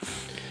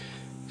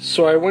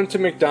So I went to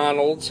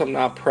McDonald's. I'm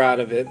not proud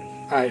of it.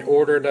 I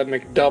ordered a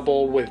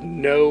McDouble with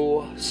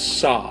no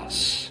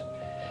sauce.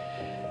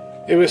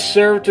 It was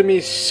served to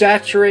me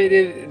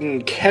saturated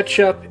in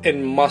ketchup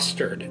and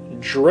mustard,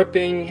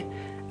 dripping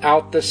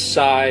out the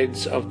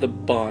sides of the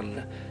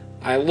bun.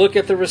 I look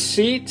at the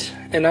receipt,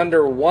 and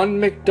under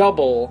one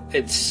McDouble,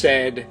 it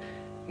said,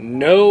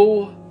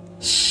 "No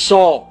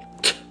salt."